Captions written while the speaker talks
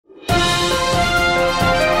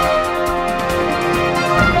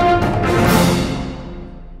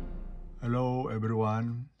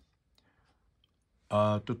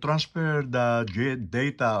to transfer the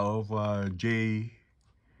data of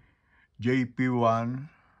JP1,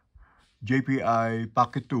 JPI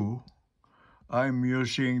Packet 2, I'm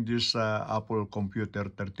using this Apple Computer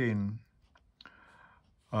 13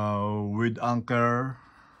 with ANKER,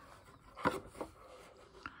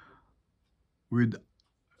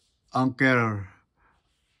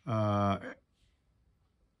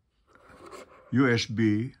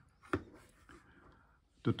 USB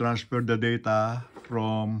to transfer the data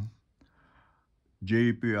from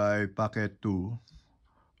JPI Packet 2.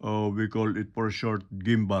 We call it for short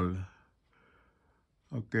gimbal.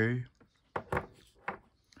 Okay.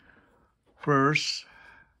 First,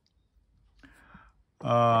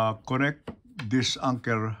 connect this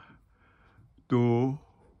ANKER to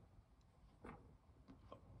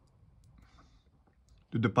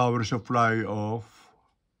the power supply of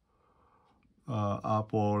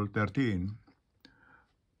Apple 13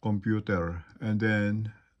 computer, and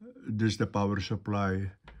then this is the power supply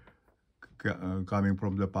coming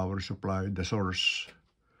from the power supply, the source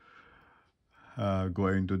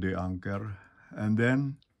going to the ANKER. And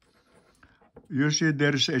then you see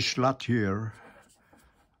there is a slot here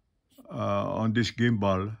on this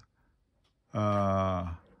gimbal,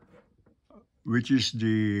 which is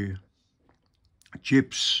the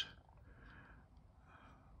chips.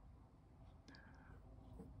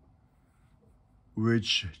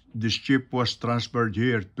 Which this chip was transferred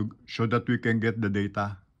here so that we can get the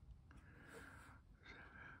data.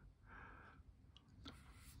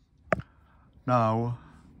 Now,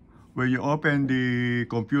 when you open the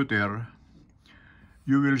computer,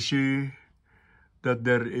 you will see that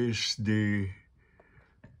there is the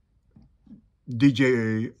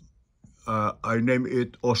Dji, I name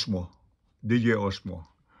it Osmo, Dji Osmo.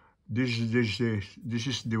 This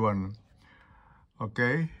is the one.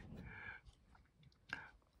 Okay.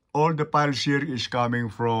 All the files here is coming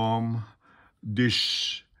from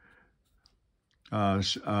this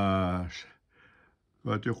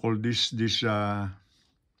what you call this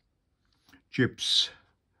chips.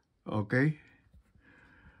 Okay,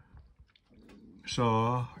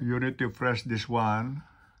 so you need to press this one.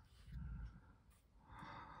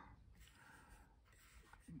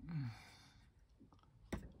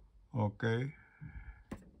 Okay.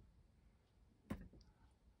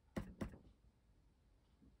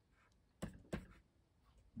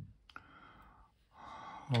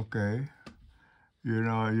 Okay,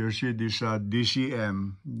 you see this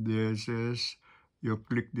DCM. This is, you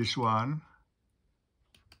click this one.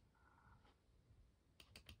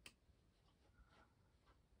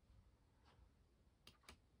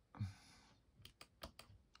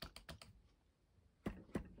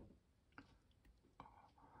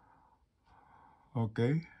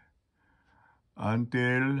 Okay,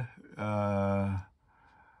 until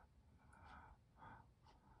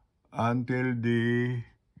the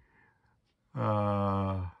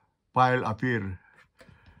file appear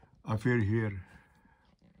here.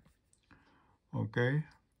 Okay,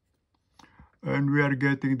 and we are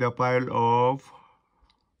getting the file of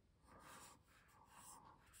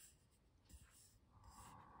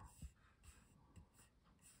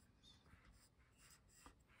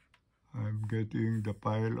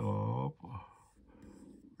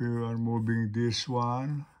we are moving this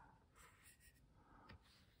one.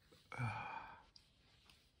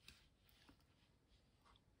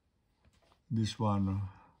 This one,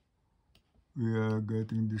 we are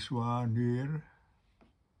getting this one here.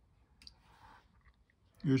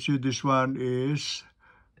 You see this one is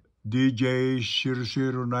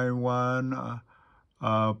DJ0091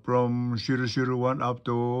 from 001 up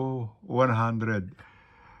to 100.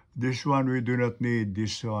 This one we do not need,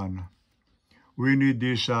 this one. We need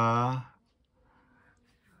this I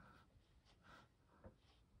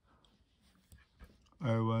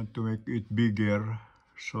want to make it bigger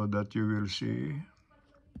so that you will see.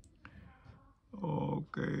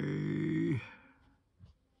 Okay,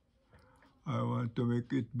 I want to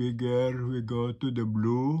make it bigger. We go to the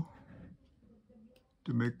blue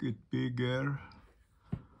to make it bigger.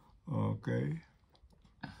 Okay,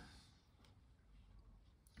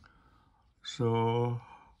 so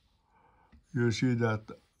you see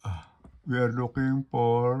that we are looking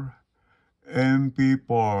for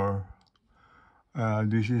MP4.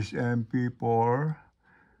 This is MP4,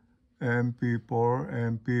 MP4,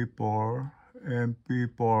 MP4,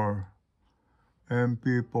 MP4,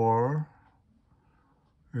 MP4.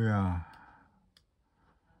 Yeah.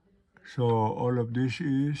 So all of this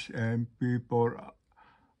is MP4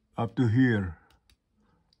 up to here.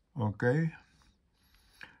 Okay.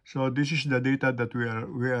 So this is the data that we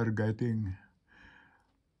are getting.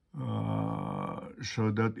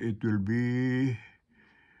 So that it will be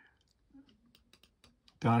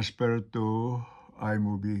transfer to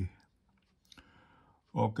iMovie.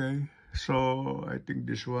 Okay, so I think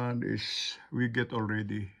this one is we get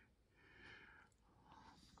already.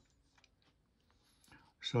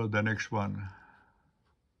 So the next one,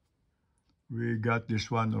 we got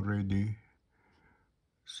this one already.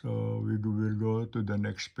 So we will go to the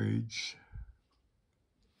next page.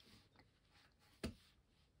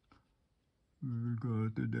 We will go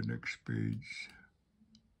to the next page.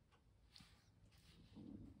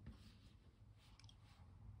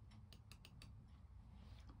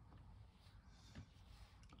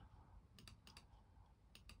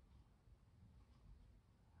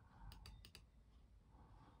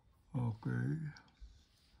 Okay,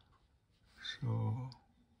 so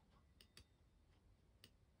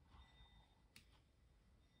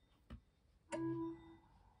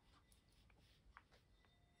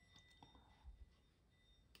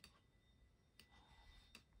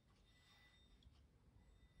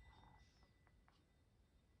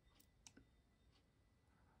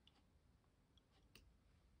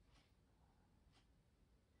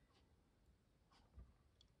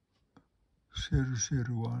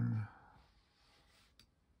zero one.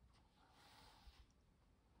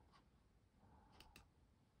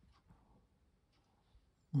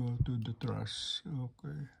 Go to the truss.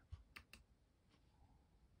 Okay.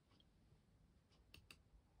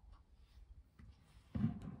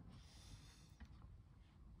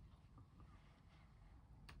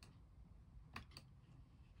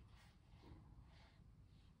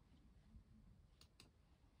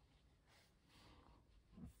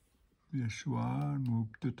 This one, move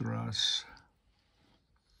to truss.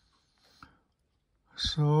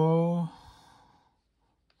 So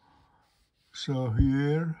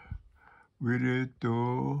here we need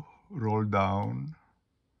to roll down.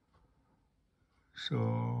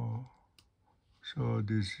 So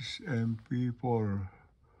this is MP4.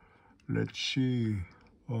 Let's see.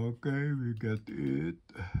 Okay, we get it.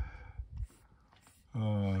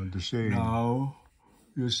 The same. Now,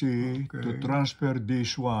 you see, to transfer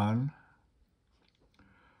this one,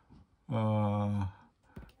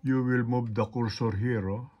 you will move the cursor here,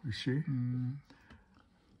 oh, you see?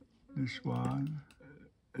 This one.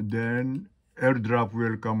 Then airdrop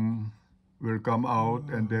will come out,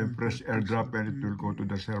 and then press airdrop and it will go to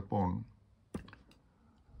the cell phone.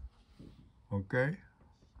 Okay?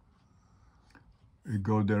 We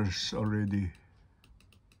go there already.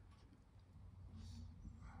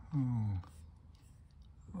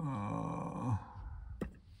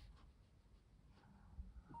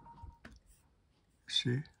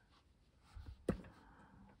 See?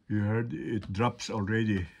 You heard it drops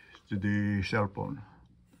already to the cell phone.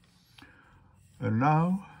 And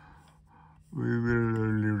now we will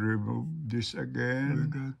remove this again.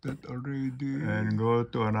 We got that already. And go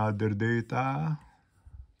to another data.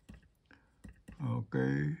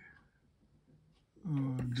 Okay.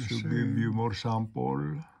 This should give you more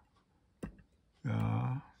sample.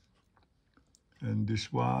 Yeah. And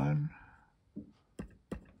this one.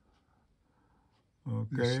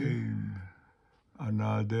 Okay.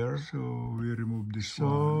 Another. So we remove this one.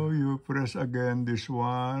 So you press again this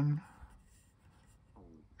one,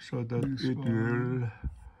 so that it will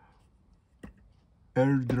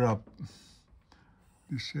airdrop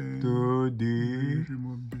the same to the.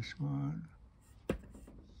 Remove this one.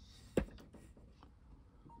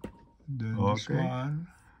 Then this one.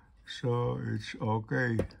 So it's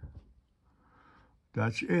okay.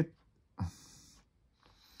 That's it.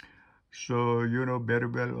 So you know very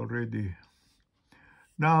well already.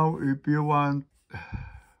 Now, if you want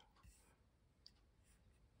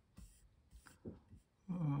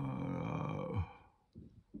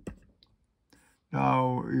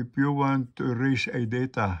to erase a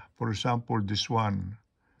data, for example, this one,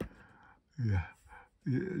 yeah,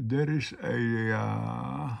 there is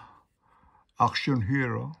a action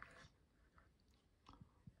here. Oh.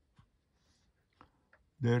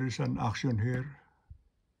 There is an action here.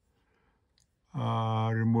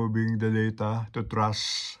 Removing the data to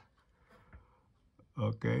truss.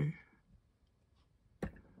 Okay.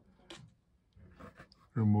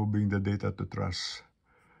 Removing the data to truss.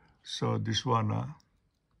 So this one,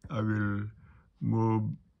 I will move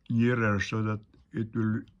nearer so that it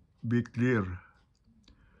will be clear.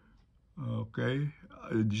 Okay.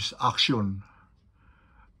 This action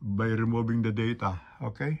by removing the data.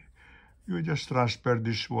 Okay. You just transfer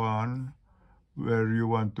this one where you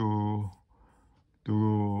want to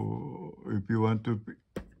if you want to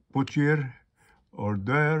put here or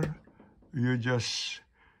there, you just,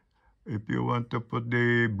 if you want to put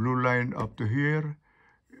the blue line up to here,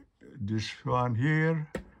 this one here,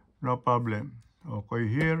 no problem. Okay,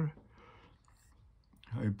 here,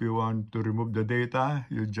 If you want to remove the data,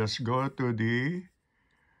 you just go to the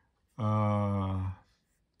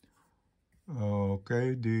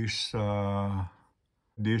okay, this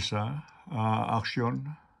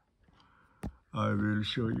action. I will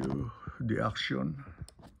show you the action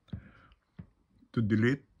to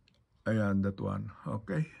delete. Ayan, that one.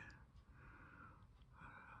 Okay.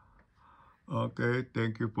 Okay,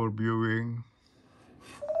 thank you for viewing.